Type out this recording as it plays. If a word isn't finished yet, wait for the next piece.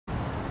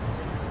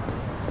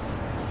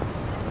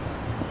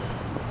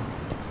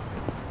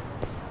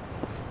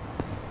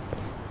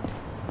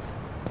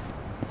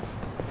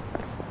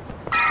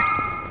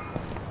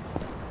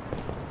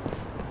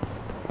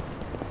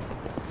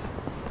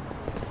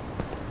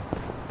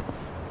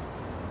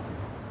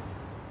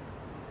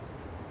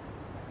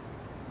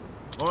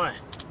おい。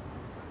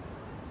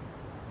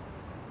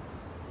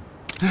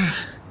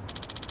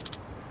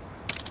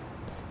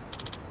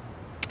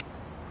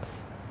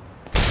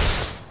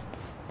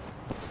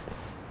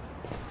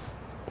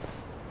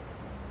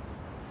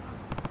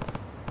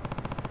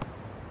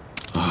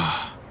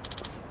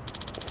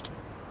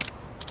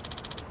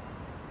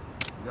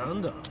な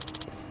んだ。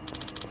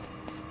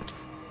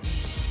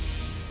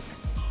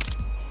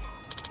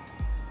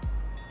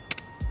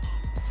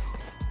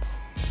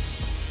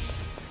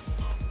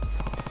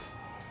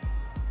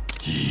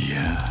い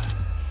や。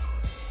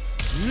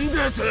ん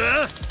だと。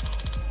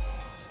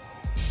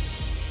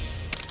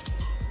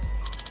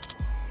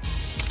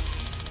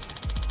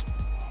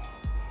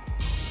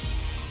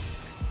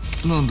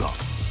なんだ。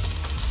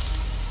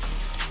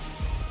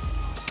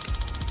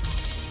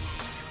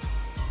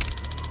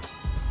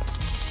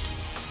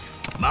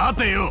待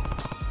てよ。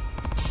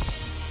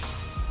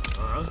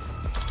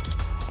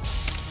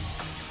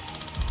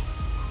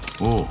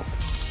おう。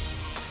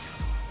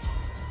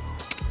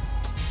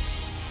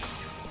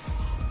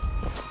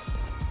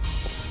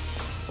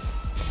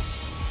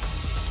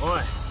お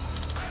い。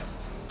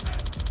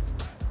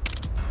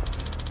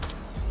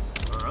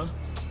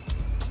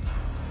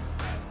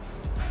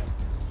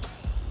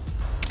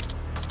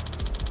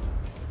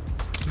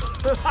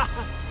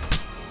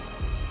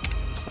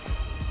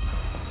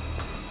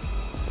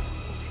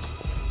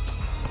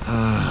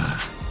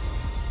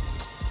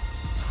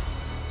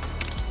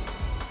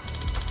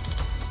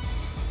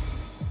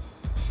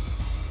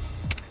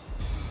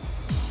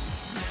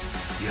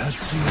や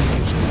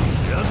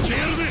って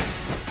やるぜ。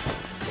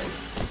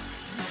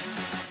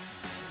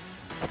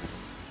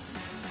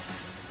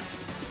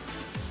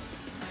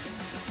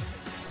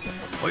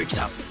おい、来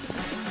た。ほ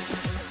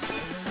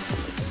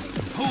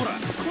ら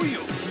来い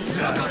よ。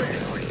さあ、なめん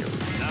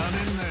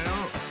なよ。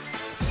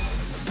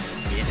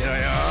見てろよ。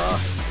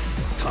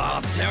と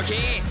っておき。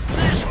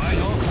怖い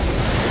の。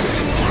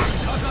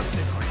かかって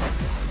こい。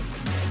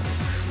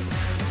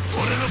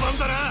俺の番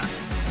だな。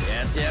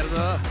やってやるぞ。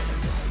な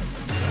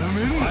め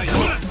んなよ。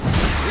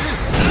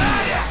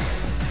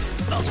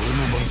俺の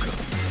番か。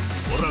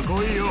ほら来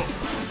いよ。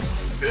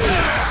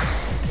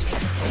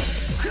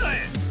くらえ。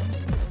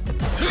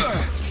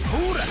ほ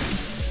ら。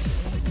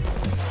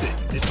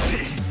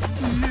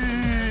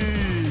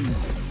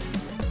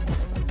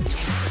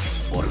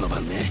俺の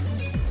番ね。やっ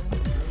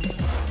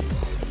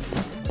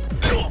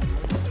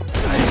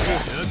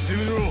てみ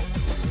ろ。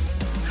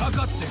かか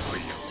ってこい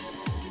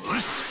よ。よ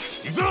し、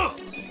行くぞ。ど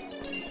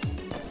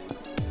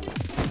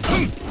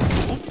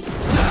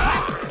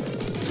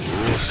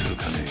うする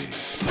かね。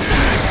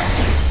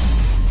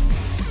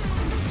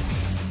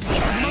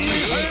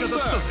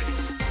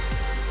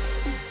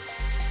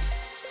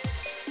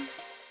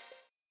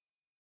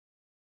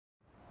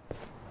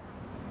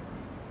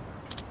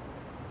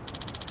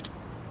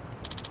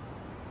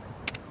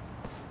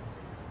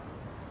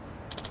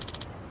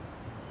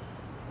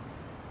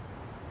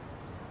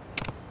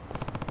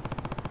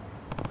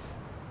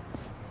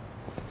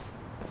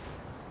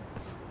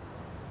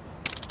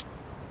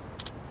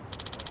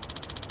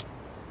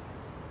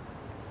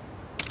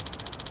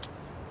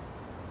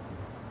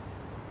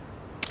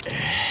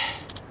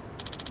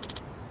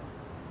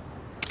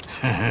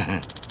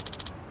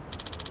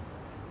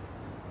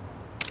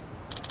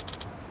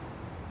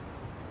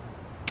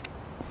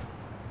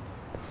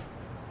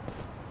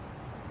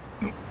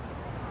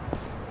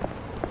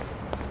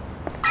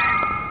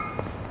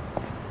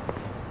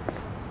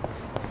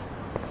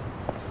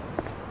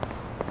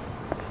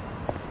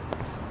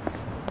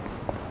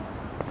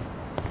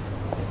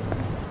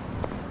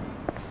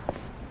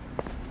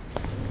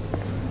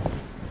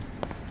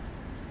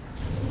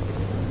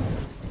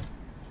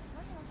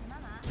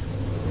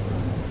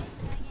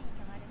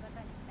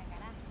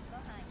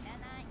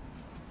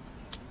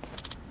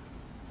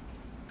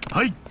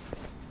はい。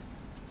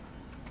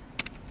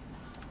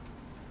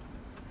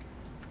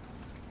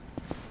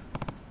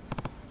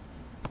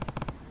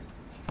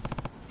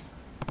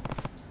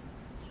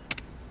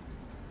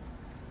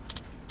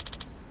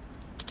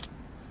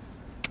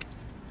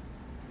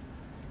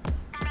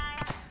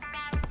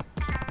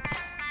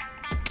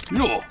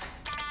よ。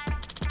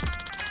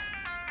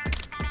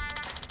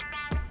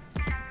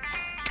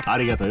あ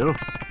りがとうよ。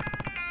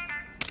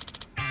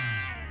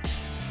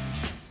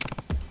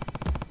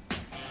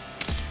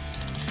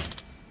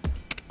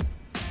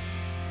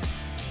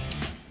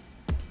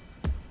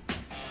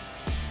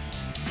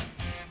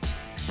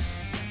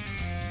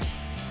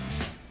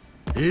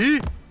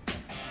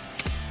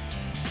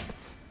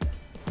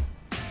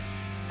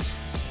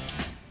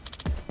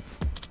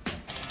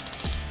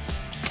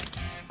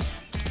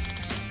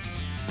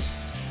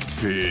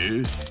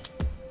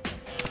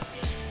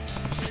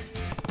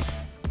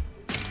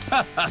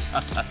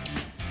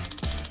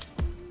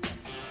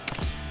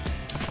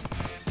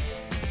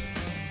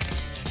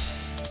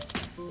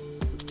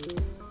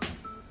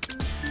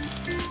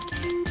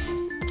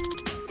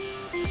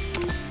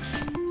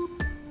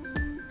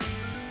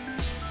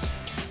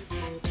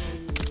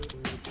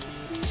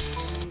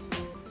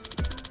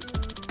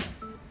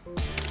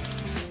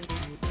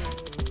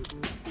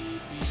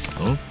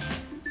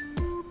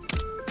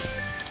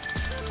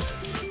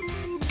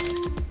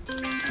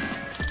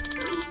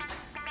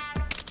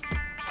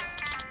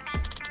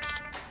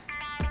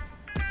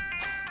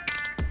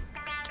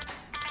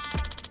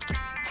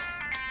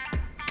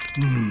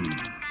おう。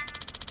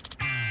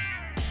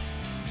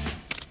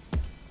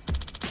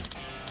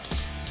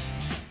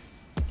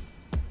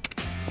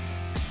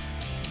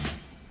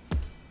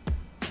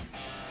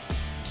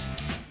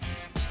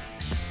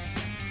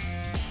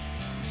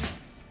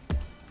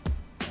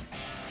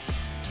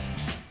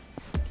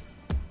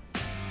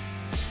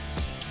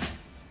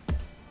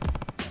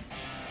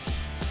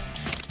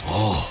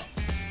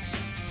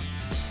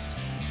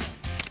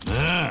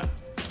ねえ。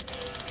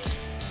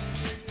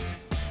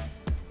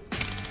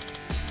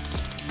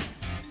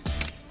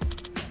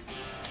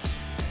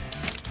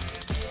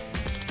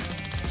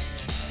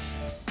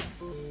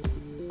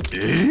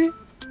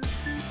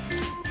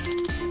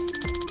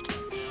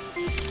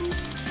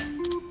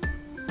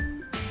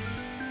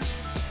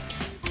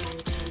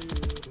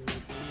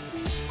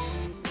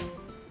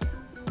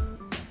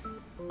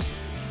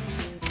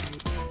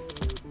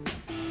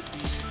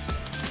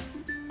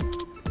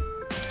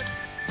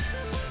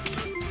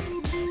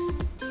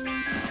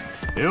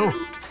よ。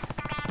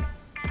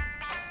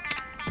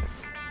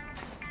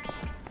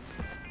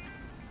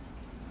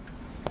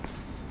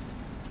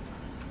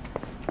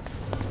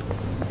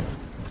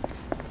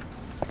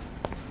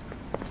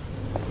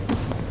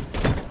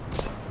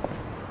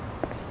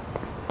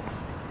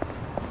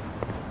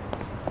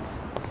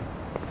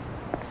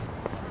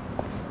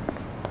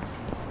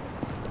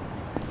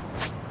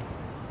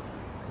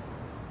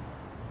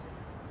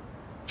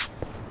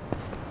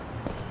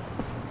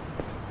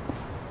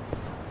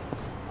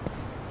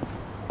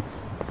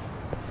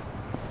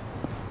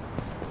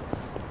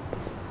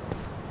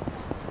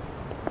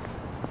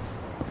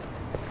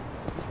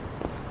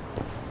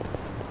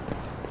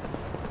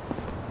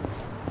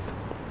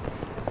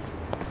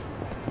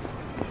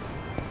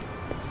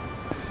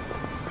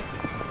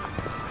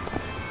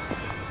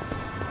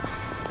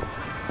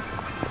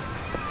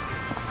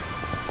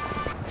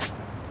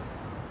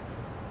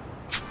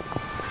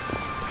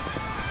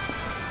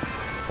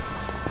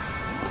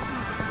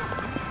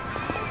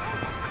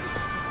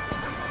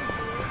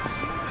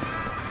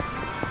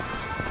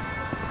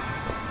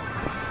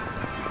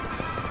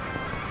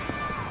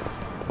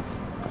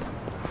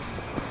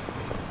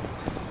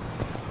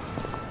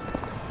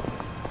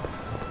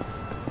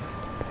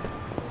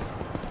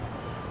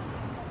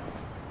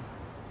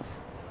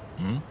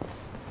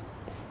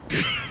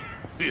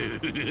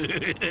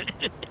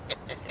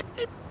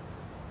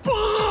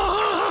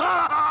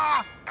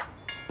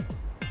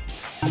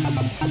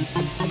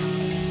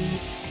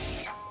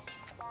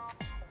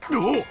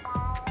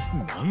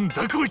なん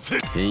だこいつ。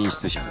変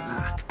質者だ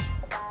な。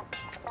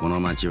この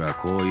町は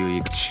こうい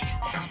う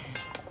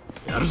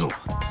やるぞ。あ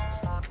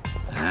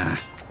あ、か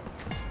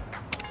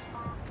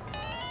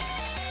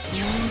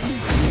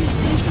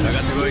か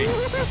ってこい。行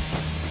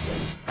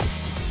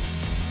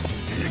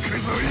く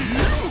ぞ。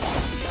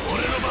俺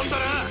の番だ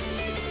な。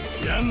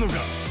やんのか。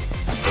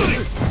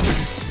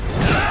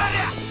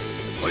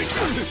こいつ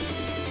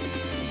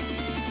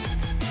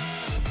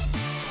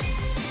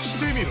来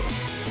てみろ。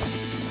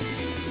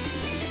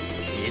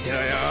見てろ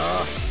よ、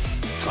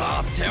と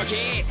っておき。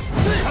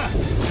俺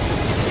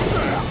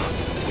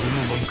の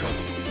番か。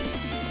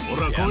ほ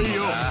ら来いよ。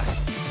か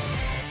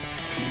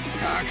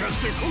かっ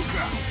てこんか。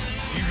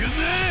行くぜ。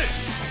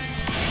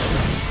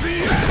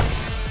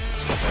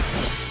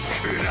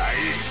暗い。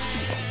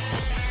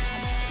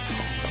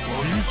本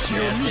気を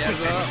見せて。行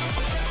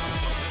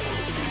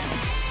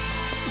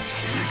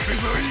く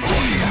ぞ。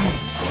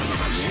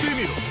来てみ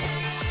ろ。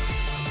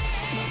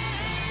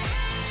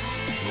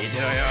見て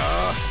ろよ。よ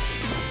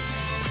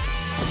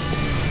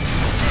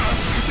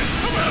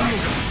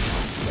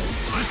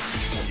し、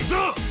行くぞ。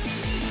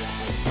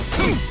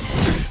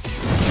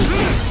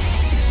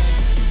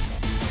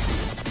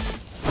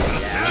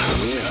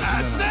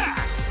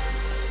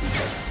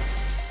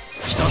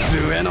一つ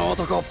上の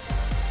男。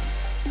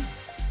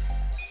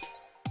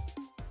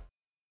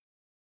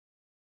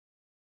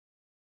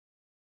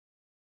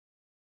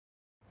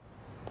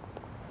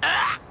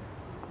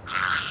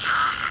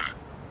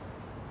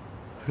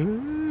へ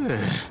え、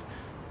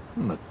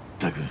まっ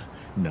たく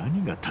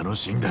何が楽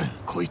しいんだ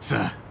こいつ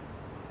は。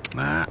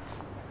まあ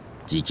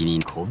じき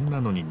にこんな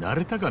のに慣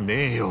れたか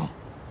ねえよ。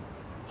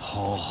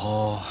ほう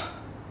ほう、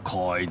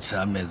こいつ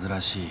は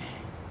珍しい。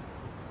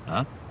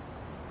あ？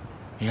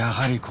や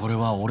はりこれ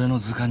は俺の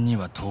図鑑に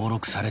は登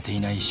録されて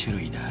いない種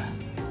類だ。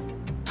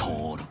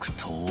登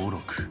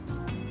録。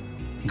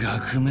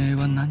学名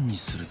は何に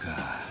するか。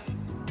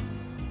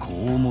コ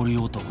ウモリ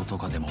男と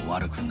かでも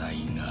悪くな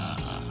いが。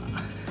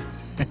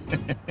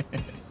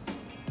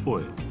お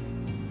い、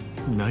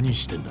何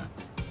してんだ？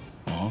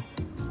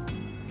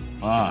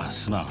ああ、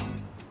すまん。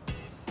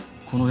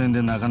この辺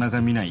でなかな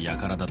か見ない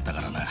輩だった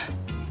からな。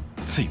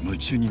つい夢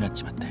中になっ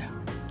ちまったよ。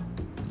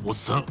おっ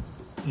さん、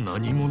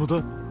何者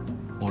だ？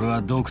俺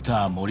はドク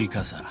ター森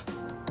笠、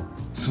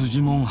ス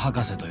ジモン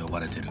博士と呼ば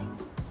れてる。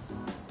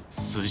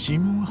スジ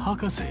モン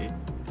博士？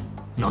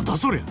なんだ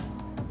そりゃ。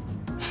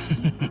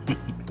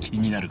気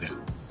になるか。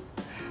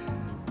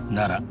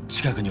なら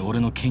近くに俺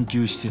の研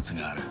究施設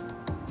がある。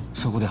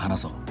そこで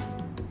話そう。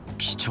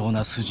貴重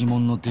なスジモ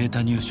ンのデー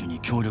タ入手に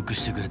協力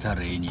してくれた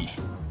礼に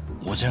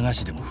お茶菓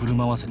子でも振る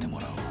舞わせても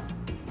ら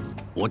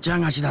おう。お茶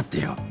菓子だっ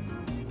てよ。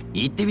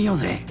行ってみよう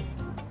ぜ。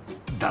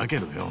だけ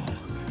どよ、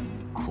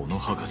この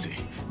博士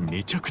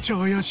めちゃくちゃ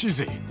怪しい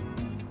ぜ。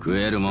食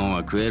えるもんは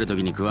食える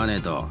時に食わねえ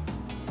と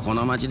こ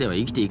の町では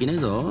生きていけねえ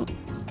ぞ。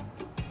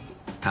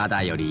た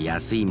だより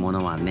安いも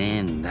のはね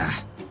えんだ。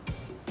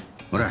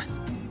ほら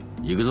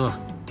行くぞ。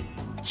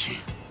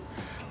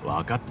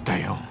分かった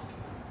よ。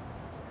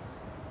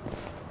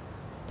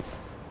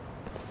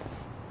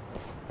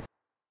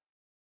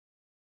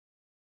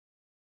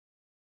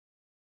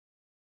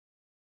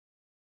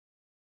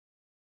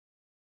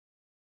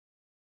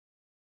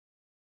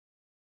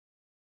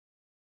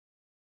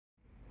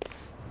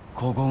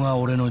ここが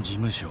俺の事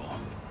務所、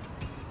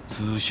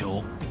通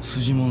称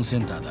スジモンセ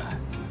ンターだ。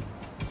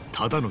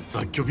ただの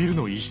雑居ビル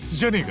の一室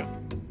じゃねえか。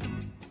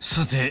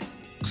さて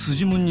ス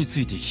ジモンにつ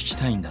いて聞き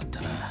たいんだっ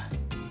たな。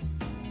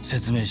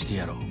説明して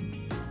やろう。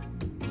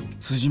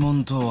スジモ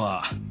ンと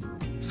は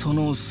そ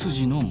の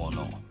筋のも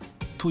の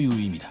という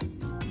意味だ。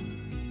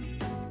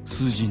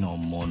筋の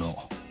も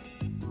の、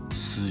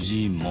ス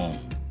ジモ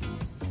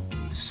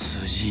ン、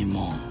スジ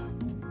モン。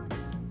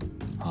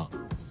は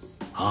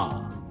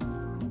あ。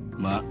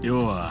まあ要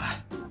は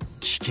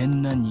危険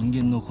な人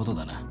間のこと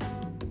だな。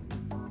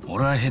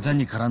俺は下手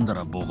に絡んだ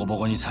らボコボ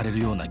コにされる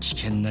ような危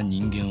険な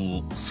人間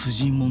をス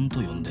ジモンと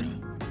呼んでる。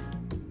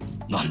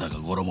なんだか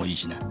語呂もいい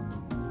しな。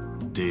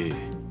で、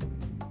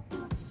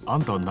あ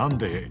んたなん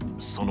で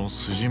その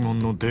スジモン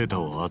のデータ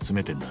を集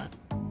めてんだ？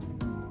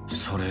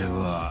それ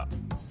は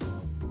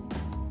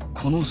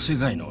この世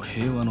界の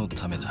平和の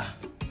ためだ。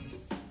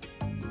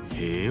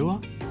平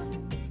和？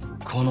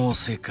この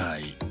世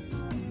界、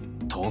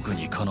特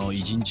にこの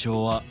偉人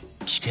町は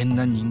危険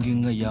な人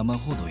間が山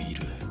ほどい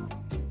る。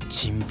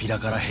チンピラ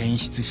から変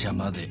質者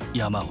まで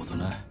山ほど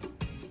な。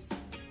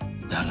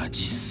だが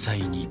実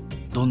際に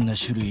どんな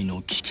種類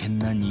の危険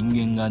な人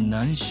間が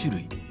何種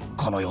類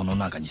この世の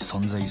中に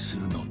存在す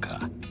るの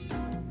か、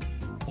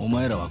お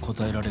前らは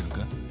答えられる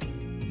か？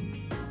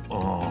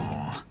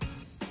ああ、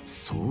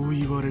そう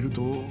言われる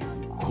と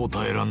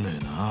答えらんね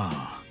え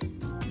な。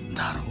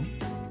だろ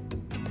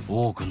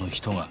う？多くの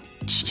人が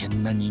危険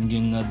な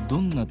人間がど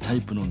んなタ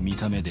イプの見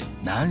た目で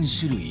何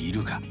種類い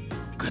るか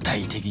具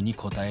体的に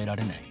答えら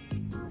れない。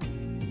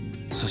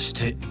そし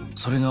て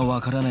それがわ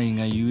からない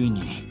がゆえ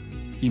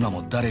に今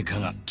も誰か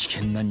が危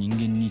険な人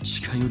間に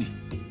近寄り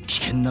危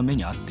険な目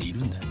に遭ってい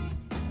るんだ。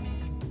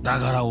だ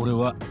から俺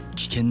は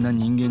危険な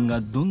人間が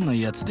どんな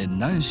やつで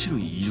何種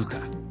類いるか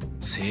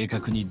正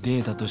確に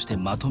データとして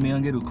まとめ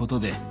上げること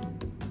で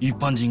一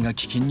般人が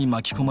危険に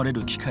巻き込まれ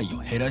る機会を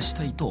減らし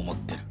たいと思っ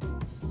てる。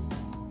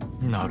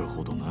なる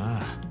ほどな。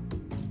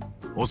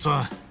おっ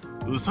さ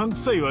ん、うさんく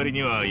さい割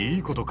にはい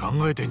いこと考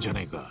えてんじゃ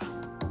ねえか。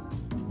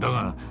だ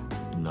が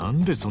な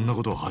んでそんな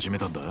ことを始め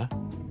たんだ？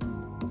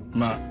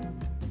まあ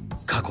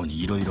過去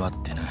にいろいろあ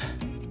ってな。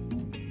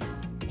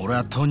俺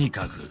はとに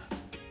かく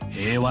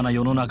平和な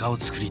世の中を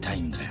作りた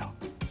いんだよ。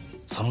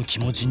その気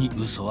持ちに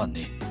嘘は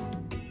ねえ。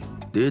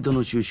データ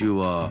の収集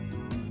は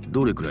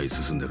どれくらい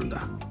進んでるん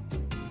だ？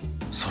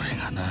それ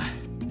がな、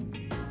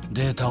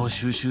データを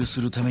収集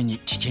するために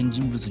危険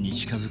人物に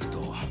近づく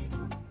と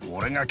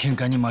俺が喧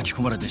嘩に巻き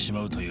込まれてし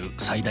まうという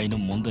最大の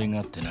問題が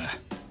あってな、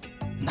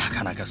な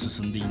かなか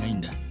進んでいない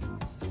んだ。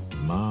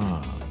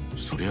まあ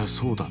そりゃ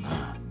そうだな。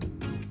は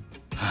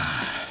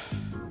あ、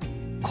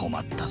困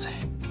ったぜ。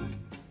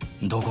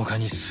どこか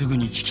にすぐ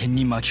に危険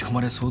に巻き込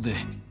まれそうで、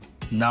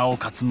なお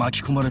かつ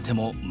巻き込まれて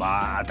も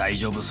まあ大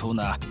丈夫そう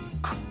な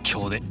屈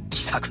強で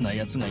気さくな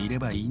やつがいれ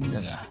ばいいん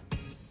だが。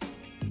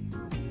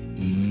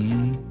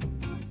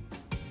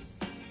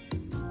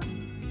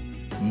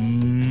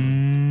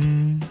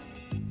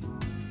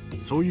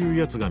そういう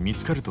やつが見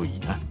つかるといい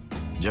な。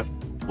じゃ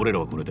俺ら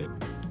はこれで。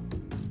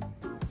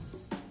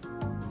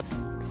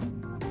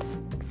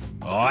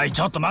おい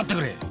ちょっと待って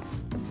くれ。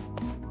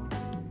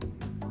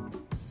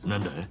な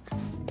んだ？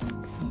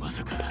ま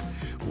さか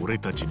俺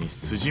たちに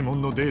スジモ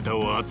ンのデータ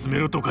を集め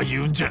ろとか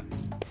言うんじゃ？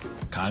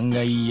勘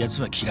がいいや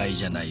つは嫌い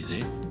じゃない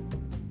ぜ。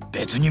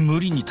別に無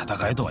理に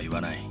戦えとは言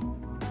わない。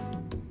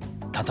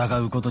戦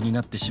うことに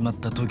なってしまっ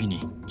た時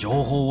に情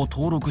報を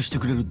登録して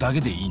くれるだ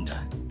けでいいん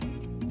だ。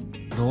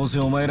どうせ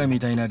お前らみ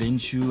たいな連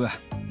中は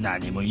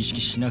何も意識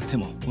しなくて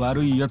も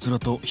悪い奴ら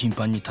と頻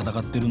繁に戦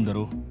ってるんだ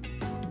ろ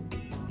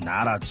う。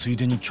ならつい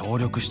でに協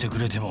力してく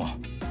れても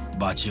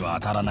罰は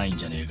当たらないん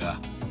じゃねえか。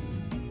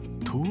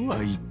とは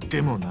言っ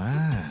ても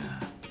な。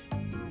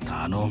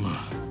頼む。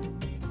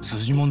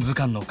辻門図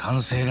鑑の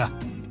完成が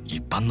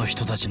一般の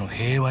人たちの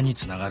平和に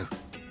つながる。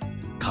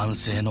完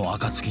成の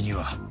暁に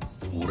は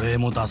お礼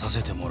も出さ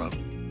せてもらう。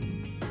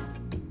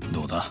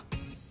どうだ、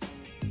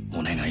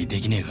お願い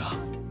できねえか？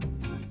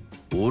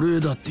お礼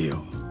だって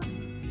よ。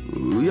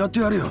やって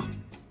やるよ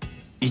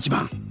一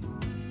番。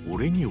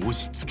俺に押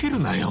し付ける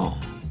なよ。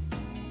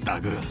ダ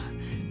グ、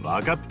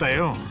分かった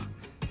よ。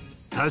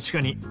確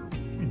かに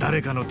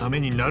誰かのた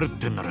めになるっ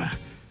てんなら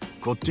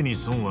こっちに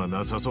損は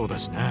なさそうだ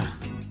しな。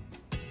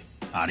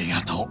ありが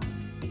と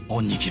う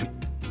恩に切る。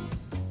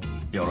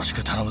よろし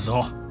く頼む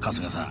ぞ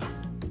春日さん。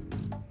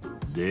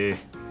で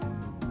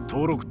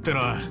登録って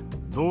のは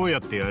どうや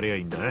ってやりゃ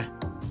いいんだ？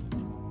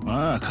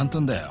ああ、簡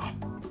単だよ。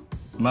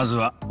まず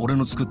は俺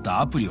の作った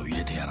アプリを入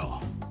れてや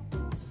ろ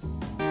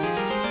う。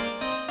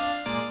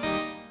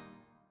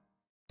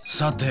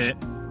さて、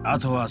あ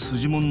とはス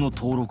ジモンの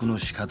登録の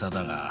仕方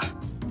だが、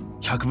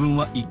百聞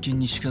は一見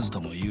にしかず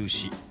とも言う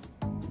し、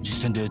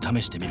実践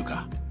で試してみる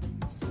か。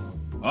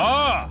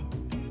ああ、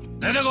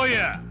出てこい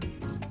や。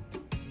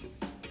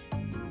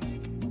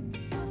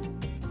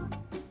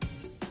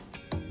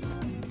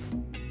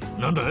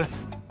なんだ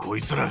こ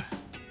いつら？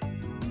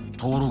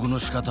登録の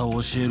仕方を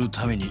教える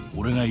ために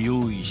俺が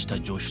用意した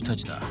助手た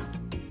ちだ。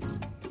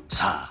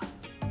さあ、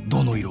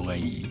どの色が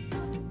いい？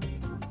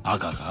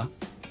赤か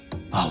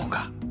青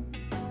か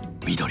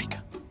緑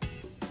か。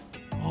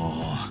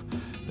あ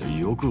あ、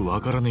よくわ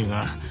からねえ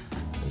が、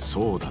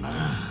そうだな。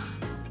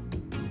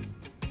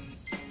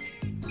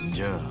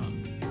じゃあ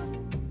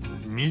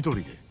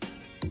緑で。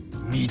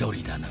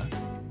緑だな。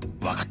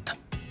わかっ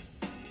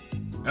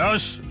た。よ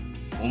し、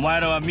お前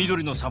らは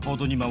緑のサポー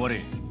トに回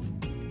れ。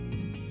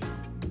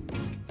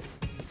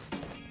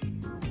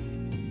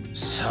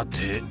さ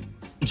て、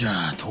じ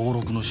ゃあ登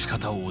録の仕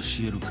方を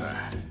教えるか。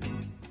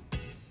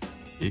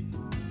え、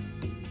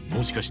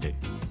もしかして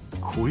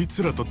こい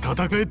つらと戦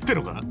えって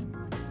のか？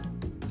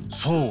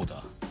そう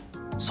だ。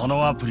そ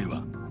のアプリ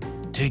は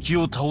敵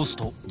を倒す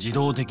と自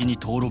動的に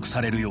登録さ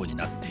れるように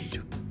なってい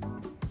る。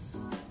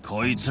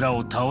こいつら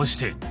を倒し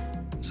て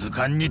図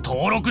鑑に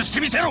登録して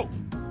みせろ。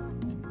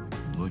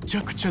むち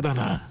ゃくちゃだ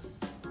な。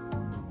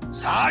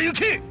さあ行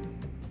け。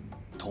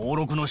登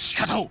録の仕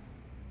方を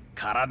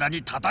体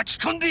に叩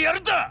き込んでやる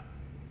んだ。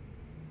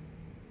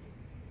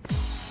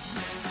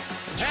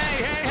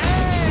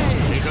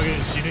いい加減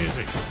しねえ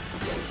ぜ。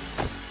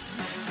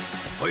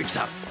おい来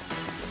た。よ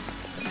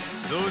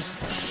し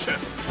っしゃ。な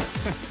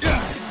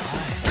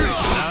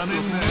めん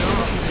な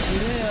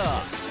よ。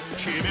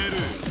決める。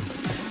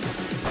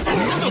俺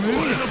の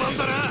番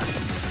だな。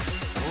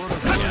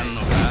やん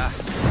のか？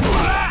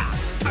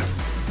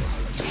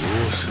ど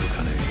うする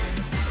かね。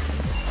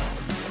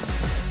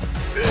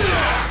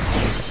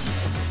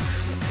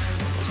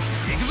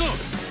行くぞ。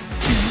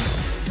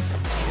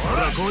ほら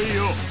来いよ。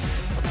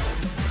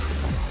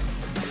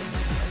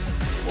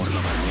俺の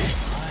番ね。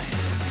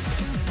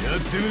やっ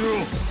てみろ。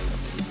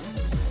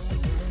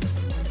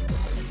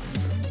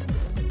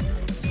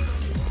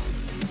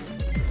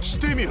来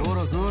てみろ。ほら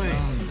来い。と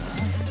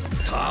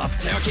っ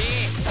ておき。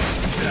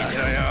ついてろ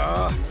よ。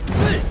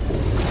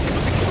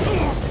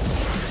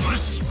よ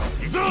し、行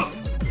くぞ。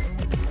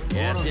や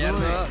ってやるぞ。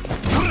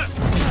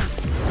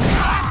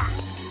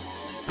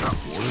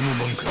俺の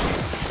番か。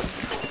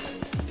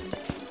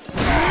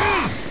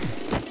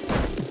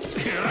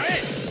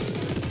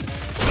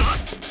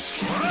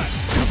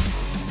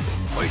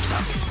おい来た。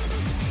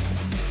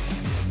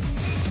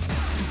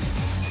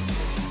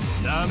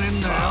なめん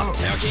なよ。とって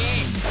おき。見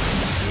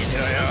て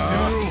ろよ。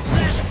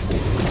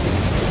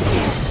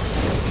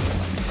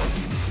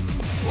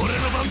俺の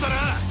番だな。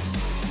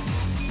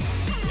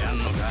やん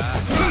のか？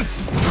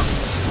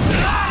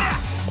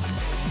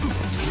ど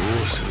う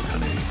するか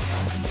ね。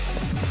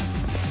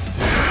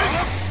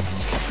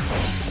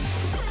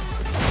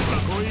ほら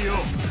来いよ。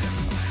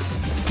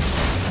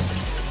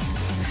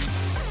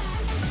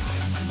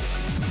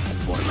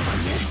俺の番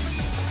ね。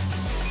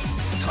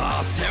とっ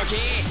ておき。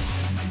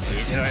見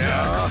てろよ。よ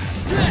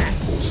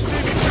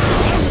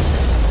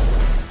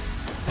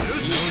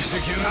し、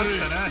あっ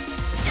たな。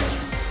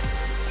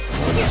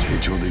まだ成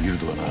長できる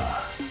とはな。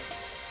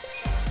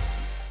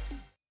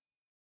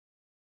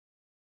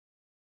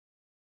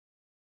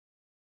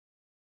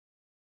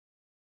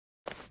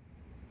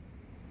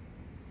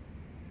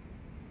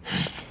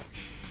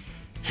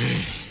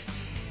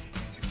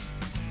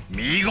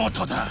見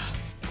事だ。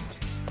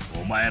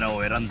お前ら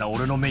を選んだ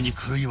俺の目に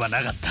狂いは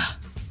なかった。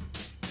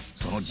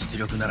その実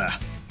力なら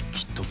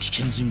きっと危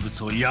険人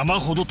物を山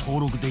ほど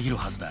登録できる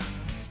はずだ。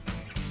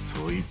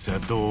そいつは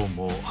どう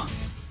も。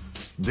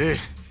で、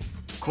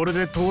これ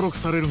で登録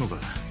されるのか？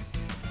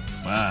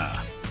ま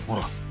あ、ほ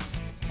ら、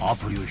ア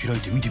プリを開い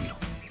て見てみろ。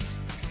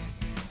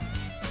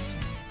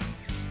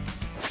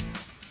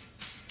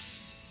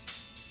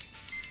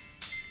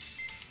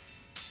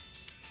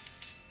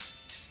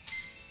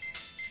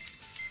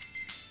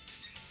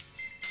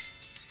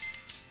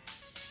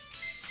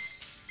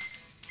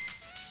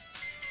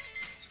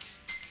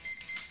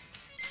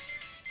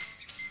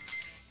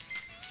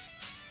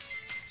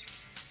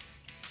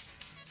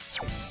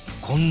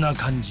こんな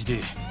感じで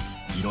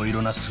いろい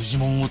ろなスジ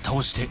モンを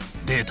倒して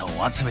データ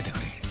を集めてく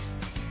れ。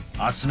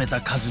集め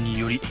た数に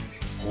より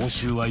報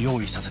酬は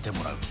用意させて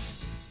もらう。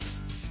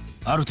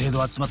ある程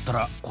度集まった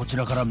らこち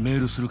らからメ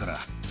ールするから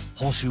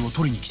報酬を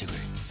取りに来てく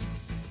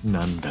れ。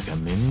なんだか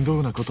面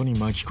倒なことに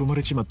巻き込ま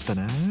れちまった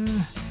な。あ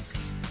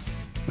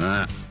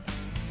あ、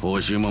報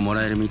酬もも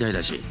らえるみたい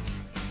だし、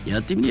や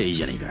ってみりゃいい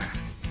じゃねえか。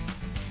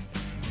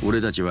俺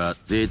たちは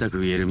贅沢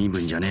言える身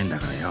分じゃねえんだ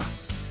からよ。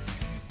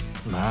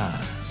ま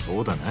あ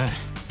そうだな。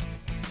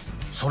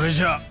それ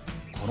じゃあ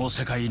この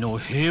世界の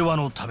平和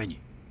のために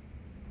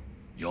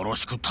よろ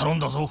しく頼ん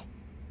だぞ。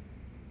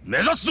目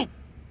指すぞ。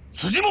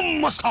スジモ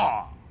ンマス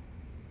タ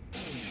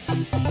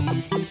ー。